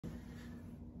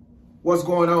What's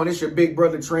going on? It's your big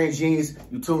brother Trans Genius.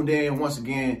 You tuned in once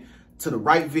again to the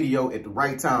right video at the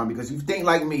right time, because if you think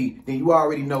like me, then you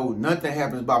already know nothing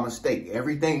happens by mistake.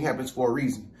 Everything happens for a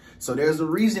reason. So there's a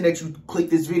reason that you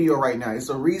click this video right now. It's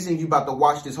a reason you about to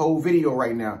watch this whole video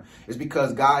right now. It's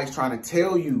because God is trying to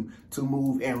tell you to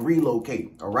move and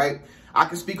relocate, all right? I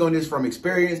can speak on this from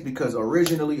experience because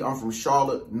originally I'm from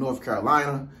Charlotte, North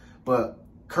Carolina, but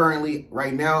currently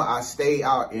right now I stay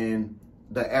out in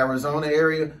the Arizona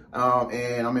area,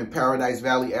 and I'm in Paradise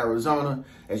Valley, Arizona.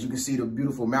 As you can see, the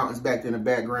beautiful mountains back there in the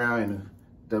background and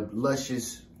the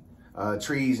luscious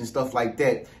trees and stuff like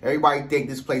that. Everybody think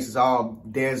this place is all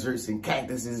deserts and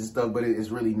cactuses and stuff, but it's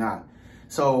really not.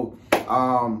 So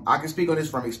I can speak on this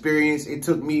from experience. It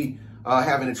took me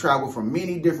having to travel from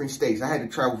many different states. I had to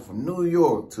travel from New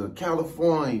York to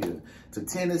California, to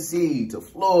Tennessee, to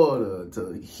Florida,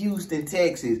 to Houston,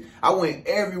 Texas. I went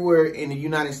everywhere in the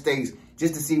United States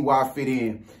just to see where I fit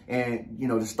in and, you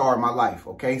know, to start my life,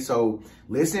 okay? So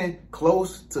listen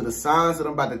close to the signs that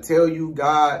I'm about to tell you.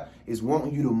 God is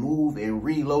wanting you to move and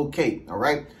relocate, all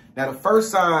right? Now, the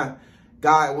first sign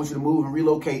God wants you to move and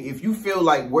relocate, if you feel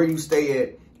like where you stay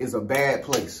at is a bad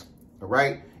place, all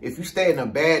right? If you stay in a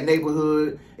bad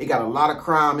neighborhood, it got a lot of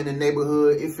crime in the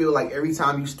neighborhood. It feel like every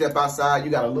time you step outside,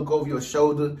 you got to look over your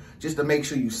shoulder just to make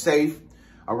sure you're safe,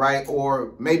 all right?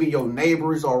 Or maybe your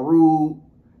neighbors are rude.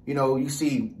 You know, you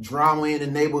see drama in the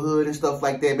neighborhood and stuff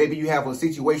like that. Maybe you have a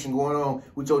situation going on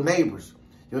with your neighbors.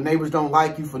 Your neighbors don't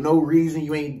like you for no reason.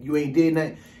 You ain't did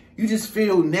nothing. You just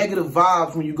feel negative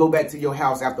vibes when you go back to your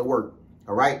house after work,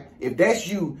 all right? If that's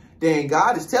you, then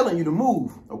God is telling you to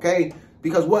move, okay?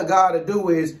 Because what God will do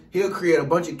is he'll create a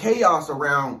bunch of chaos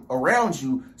around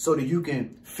you so that you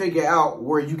can figure out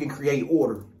where you can create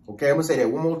order, okay? I'm going to say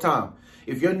that one more time.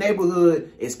 If your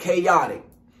neighborhood is chaotic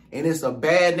and it's a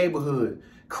bad neighborhood,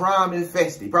 crime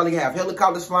infested, you probably have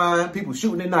helicopters flying, people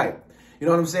shooting at night. You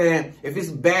know what I'm saying? If it's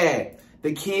bad,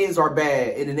 the kids are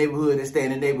bad in the neighborhood that stay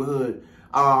in the neighborhood.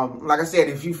 Like I said,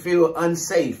 if you feel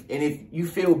unsafe and if you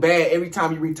feel bad every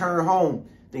time you return home,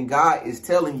 then God is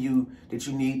telling you that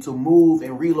you need to move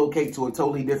and relocate to a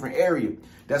totally different area.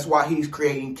 That's why he's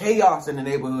creating chaos in the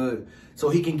neighborhood so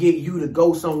he can get you to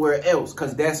go somewhere else,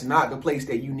 because that's not the place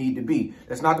that you need to be.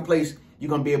 That's not the place you're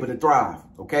going to be able to thrive,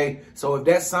 okay? So if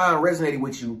that sign resonated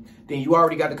with you, then you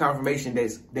already got the confirmation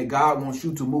that God wants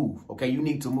you to move, okay? You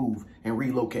need to move and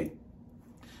relocate.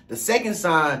 The second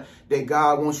sign that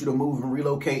God wants you to move and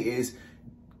relocate is,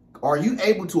 are you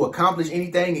able to accomplish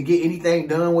anything and get anything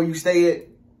done where you stay at?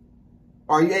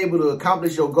 Are you able to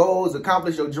accomplish your goals,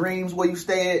 accomplish your dreams where you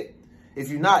stay at? If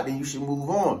you're not, then you should move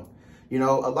on. You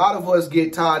know, a lot of us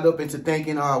get tied up into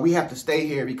thinking, we have to stay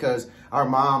here because our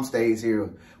mom stays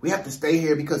here. We have to stay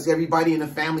here because everybody in the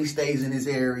family stays in this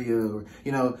area. Or,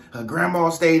 you know, her grandma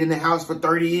stayed in the house for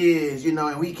 30 years, you know,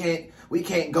 and we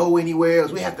can't go anywhere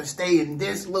else. We have to stay in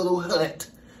this little hut.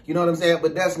 You know what I'm saying?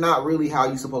 But that's not really how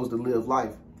you're supposed to live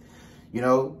life. You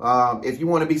know, if you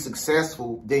want to be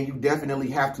successful, then you definitely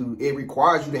have to, it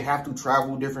requires you to have to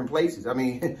travel different places. I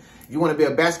mean, if you want to be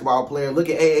a basketball player, look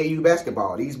at AAU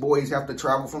basketball. These boys have to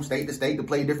travel from state to state to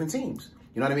play different teams.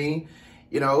 You know what I mean?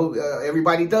 You know,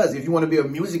 everybody does. If you want to be a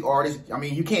music artist, I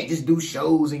mean, you can't just do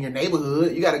shows in your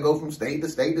neighborhood. You got to go from state to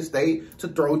state to state to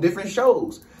throw different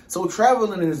shows. So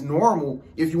traveling is normal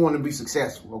if you want to be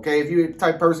successful, okay? If you're the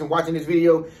type of person watching this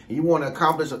video and you want to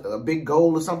accomplish a big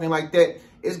goal or something like that,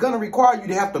 it's going to require you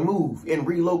to have to move and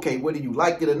relocate, whether you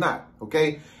like it or not,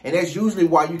 okay? And that's usually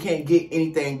why you can't get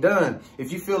anything done.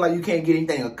 If you feel like you can't get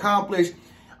anything accomplished,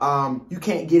 you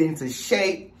can't get into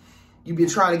shape, you've been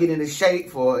trying to get into shape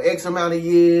for X amount of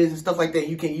years and stuff like that,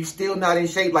 you still not in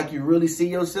shape like you really see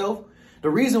yourself. The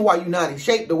reason why you're not in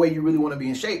shape the way you really want to be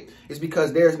in shape is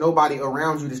because there's nobody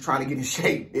around you that's trying to get in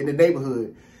shape in the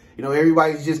neighborhood. You know,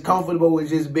 everybody's just comfortable with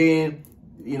just being,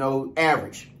 you know,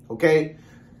 average, okay?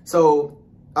 So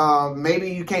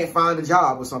maybe you can't find a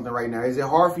job or something right now. Is it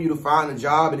hard for you to find a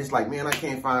job? And it's like, man, I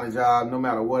can't find a job no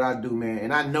matter what I do, man.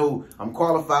 And I know I'm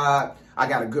qualified. I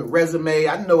got a good resume.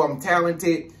 I know I'm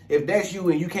talented. If that's you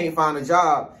and you can't find a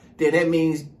job, then that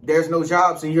means there's no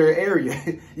jobs in your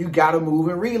area. You got to move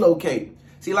and relocate.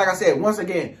 See, like I said, once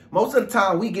again, most of the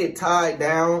time we get tied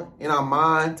down in our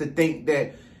mind to think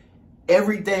that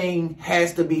everything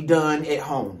has to be done at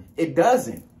home. It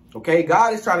doesn't, okay?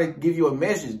 God is trying to give you a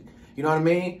message. You know what I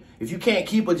mean? If you can't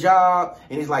keep a job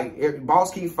and it's like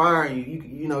boss keep firing you,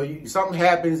 you know, something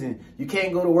happens and you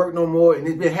can't go to work no more, and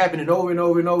it's been happening over and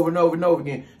over and over and over and over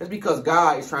again. That's because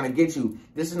God is trying to get you.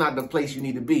 This is not the place you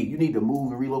need to be. You need to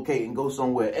move and relocate and go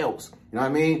somewhere else. You know what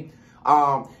I mean?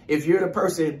 If you're the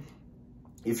person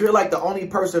if you're like the only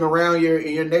person around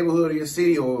in your neighborhood or your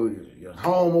city or your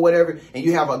home or whatever, and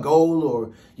you have a goal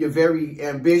or you're very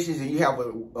ambitious and you have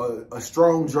a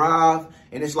strong drive,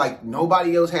 and it's like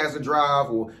nobody else has a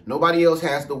drive or nobody else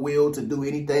has the will to do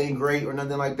anything great or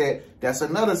nothing like that, that's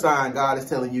another sign God is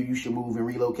telling you should move and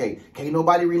relocate. Can't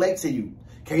nobody relate to you.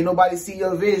 Can't nobody see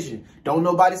your vision. Don't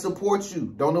nobody support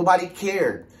you. Don't nobody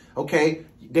care. Okay?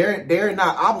 They're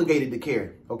not obligated to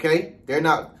care. Okay? They're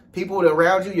not. People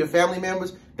around you, your family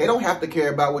members, they don't have to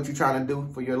care about what you're trying to do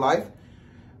for your life,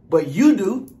 but you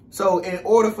do. So in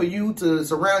order for you to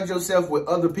surround yourself with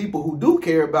other people who do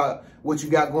care about what you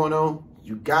got going on,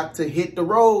 you got to hit the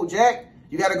road, Jack.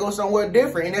 You got to go somewhere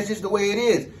different. And that's just the way it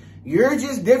is. You're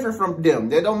just different from them.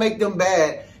 That don't make them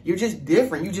bad. You're just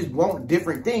different. You just want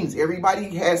different things. Everybody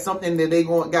has something that they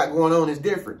got going on is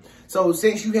different. So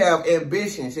since you have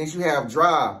ambition, since you have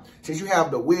drive, since you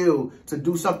have the will to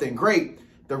do something great,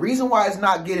 the reason why it's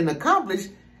not getting accomplished,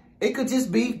 it could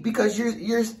just be because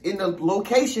you're in a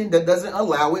location that doesn't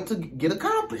allow it to get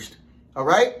accomplished. All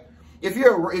right. If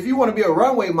you want to be a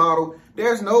runway model,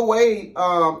 there's no way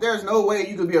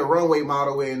you could be a runway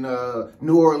model in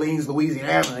New Orleans,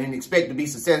 Louisiana, and expect to be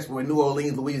successful in New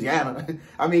Orleans, Louisiana.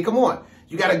 I mean, come on.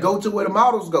 You got to go to where the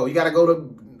models go. You got to go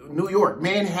to New York,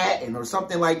 Manhattan, or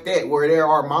something like that, where there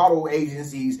are model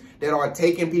agencies that are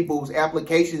taking people's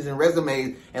applications and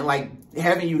resumes and like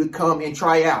having you to come and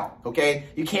try out. Okay.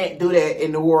 You can't do that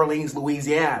in New Orleans,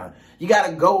 Louisiana. You got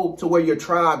to go to where your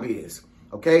tribe is.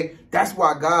 Okay. That's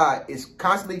why God is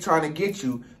constantly trying to get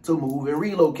you to move and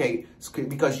relocate,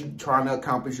 because you're trying to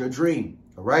accomplish your dream.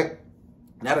 All right.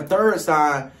 Now, the third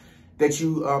sign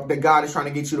that God is trying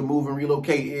to get you to move and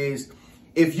relocate is,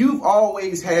 if you've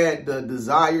always had the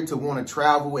desire to want to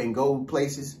travel and go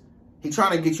places, He's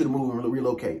trying to get you to move and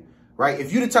relocate, right?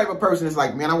 If you're the type of person that's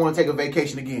like, man, I want to take a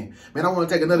vacation again. Man, I want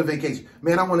to take another vacation.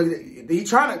 Man,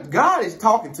 God is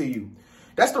talking to you.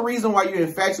 That's the reason why you're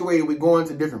infatuated with going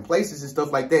to different places and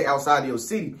stuff like that outside of your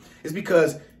city. It's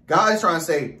because God is trying to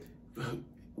say,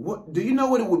 what do you know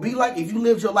what it would be like if you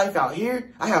lived your life out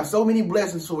here? I have so many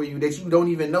blessings for you that you don't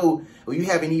even know, or you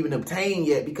haven't even obtained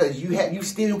yet, because you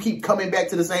still keep coming back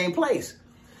to the same place.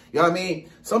 You know what I mean?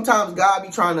 Sometimes God be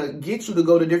trying to get you to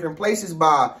go to different places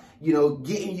by,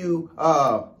 getting you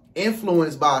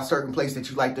influenced by a certain place that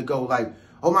you like to go. Like,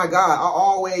 oh my God, I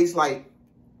always like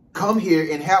come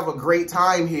here and have a great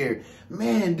time here.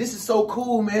 Man, this is so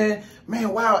cool, man.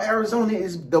 Man, wow, Arizona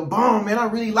is the bomb, man. I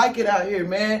really like it out here,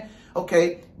 man.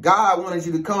 Okay, God wanted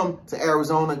you to come to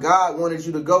Arizona. God wanted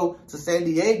you to go to San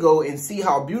Diego and see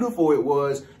how beautiful it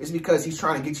was. It's because He's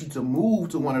trying to get you to move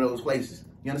to one of those places.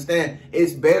 You understand?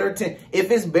 It's better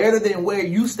if it's better than where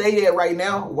you stay at right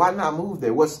now, why not move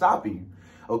there? What's stopping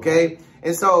you? Okay.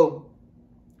 And so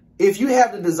if you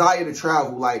have the desire to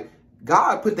travel, like,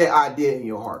 God put that idea in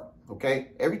your heart. Okay.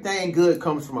 Everything good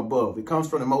comes from above. It comes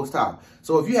from the Most High.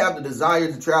 So if you have the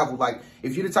desire to travel, like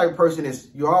if you're the type of person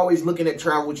you're always looking at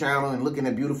Travel Channel and looking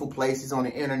at beautiful places on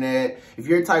the internet. If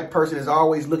you're the type of person that's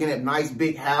always looking at nice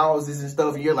big houses and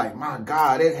stuff, and you're like, my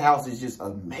God, that house is just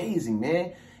amazing,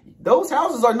 man. Those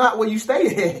houses are not where you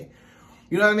stay at.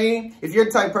 You know what I mean? If you're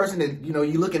the type of person that,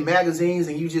 you look at magazines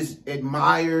and you just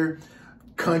admire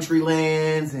country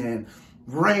lands and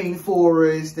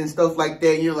rainforest and stuff like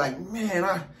that, you're like, man,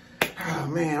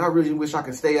 I really wish I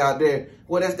could stay out there.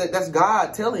 Well, that's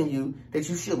God telling you that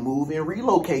you should move and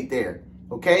relocate there.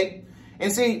 Okay.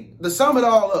 And see, to sum it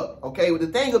all up, okay, the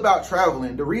thing about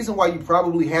traveling, the reason why you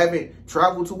probably haven't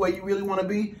traveled to where you really want to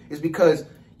be is because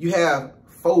you have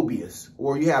phobias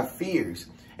or you have fears.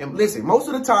 And listen, most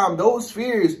of the time, those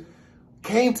fears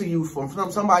came to you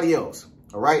from somebody else.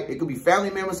 All right. It could be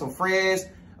family members, some friends,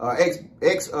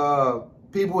 ex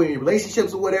people in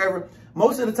relationships or whatever.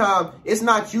 Most of the time, it's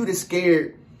not you that's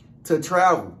scared to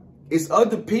travel. It's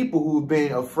other people who've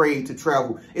been afraid to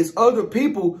travel. It's other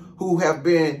people who have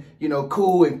been,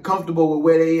 cool and comfortable with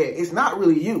where they at. It's not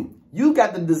really you. You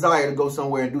got the desire to go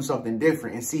somewhere and do something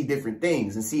different and see different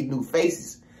things and see new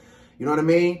faces. You know what I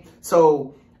mean?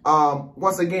 So,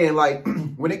 once again, like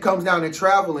when it comes down to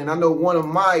traveling, I know one of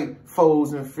my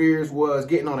foes and fears was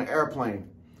getting on an airplane,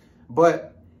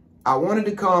 but I wanted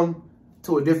to come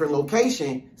to a different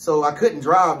location, so I couldn't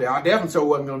drive there. I definitely sure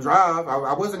wasn't going to drive.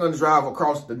 I wasn't going to drive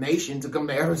across the nation to come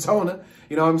to Arizona.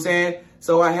 You know what I'm saying?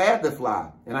 So I had to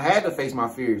fly, and I had to face my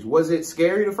fears. Was it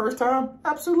scary the first time?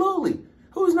 Absolutely.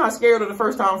 Who's not scared of the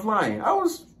first time flying? I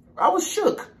was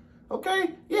shook.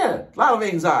 Okay? Yeah, a lot of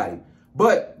anxiety.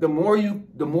 But the more you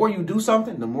do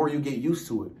something, the more you get used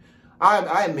to it.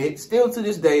 I admit, still to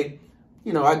this day,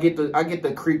 you know, I get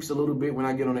the creeps a little bit when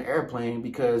I get on the airplane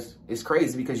because it's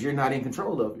crazy because you're not in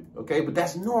control of it, okay? But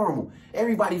that's normal.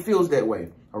 Everybody feels that way,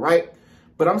 all right?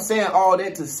 But I'm saying all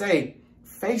that to say,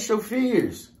 face your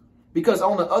fears, because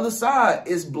on the other side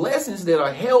is blessings that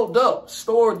are held up,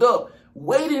 stored up,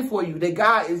 waiting for you that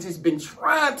God has just been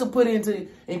trying to put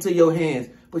into your hands.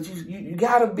 But you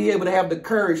got to be able to have the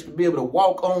courage to be able to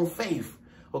walk on faith,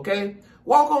 okay?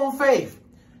 Walk on faith.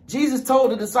 Jesus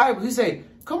told the disciples, he said,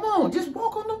 come on, just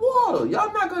walk on the water.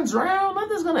 Y'all not going to drown.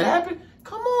 Nothing's going to happen.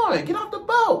 Come on, get off the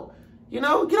boat. You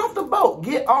know, get off the boat.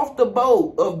 Get off the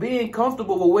boat of being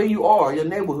comfortable with where you are, your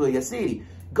neighborhood, your city.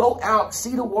 Go out,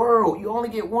 see the world. You only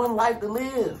get one life to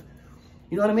live.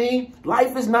 You know what I mean?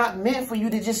 Life is not meant for you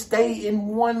to just stay in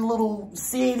one little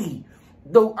city.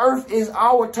 The earth is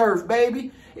our turf,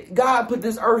 baby. God put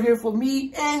this earth here for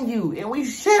me and you, and we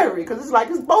share it because it's like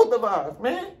it's both of us,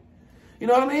 man. You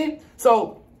know what I mean?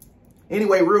 So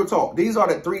anyway, real talk. These are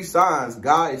the 3 signs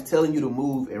God is telling you to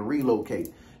move and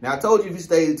relocate. Now, I told you if you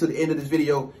stayed to the end of this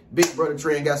video, Big Brother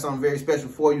Trend got something very special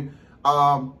for you.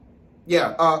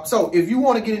 So if you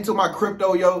want to get into my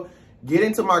crypto, yo, get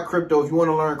into my crypto. If you want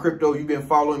to learn crypto, you've been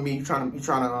following me, you're trying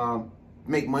to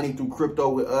make money through crypto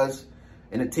with us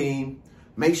and the team.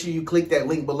 Make sure you click that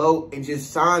link below and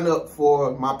just sign up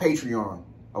for my Patreon,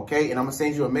 okay? And I'm going to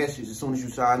send you a message as soon as you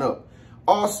sign up.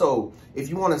 Also, if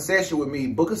you want a session with me,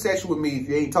 book a session with me if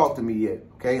you ain't talked to me yet,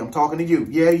 okay? I'm talking to you.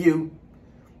 Yeah, you.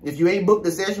 If you ain't booked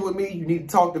a session with me, you need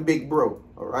to talk to Big Bro,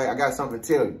 all right? I got something to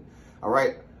tell you, all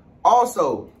right?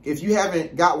 Also, if you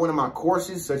haven't got one of my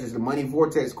courses, such as the Money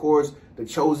Vortex course, the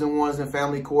Chosen Ones and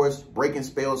Family course, Breaking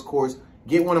Spells course,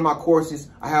 get one of my courses.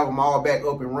 I have them all back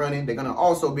up and running. They're going to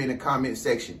also be in the comment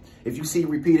section. If you see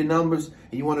repeated numbers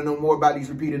and you want to know more about these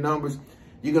repeated numbers,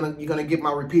 you're gonna get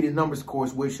my repeated numbers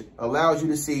course, which allows you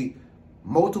to see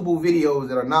multiple videos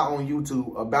that are not on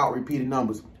YouTube about repeated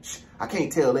numbers. I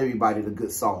can't tell everybody the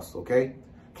good sauce, okay?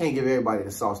 Can't give everybody the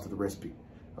sauce to the recipe,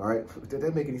 all right? Did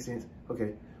that make any sense?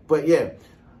 Okay. But yeah,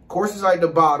 courses are at the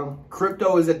bottom.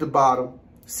 Crypto is at the bottom.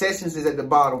 Sessions is at the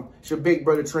bottom. It's your Big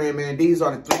Brother Trend, man. These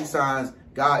are the 3 signs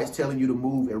God is telling you to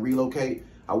move and relocate.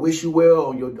 I wish you well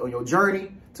on your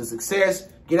journey to success.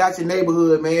 Get out your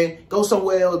neighborhood, man. Go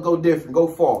somewhere else, go different, go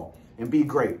far, and be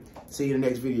great. See you in the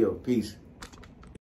next video. Peace.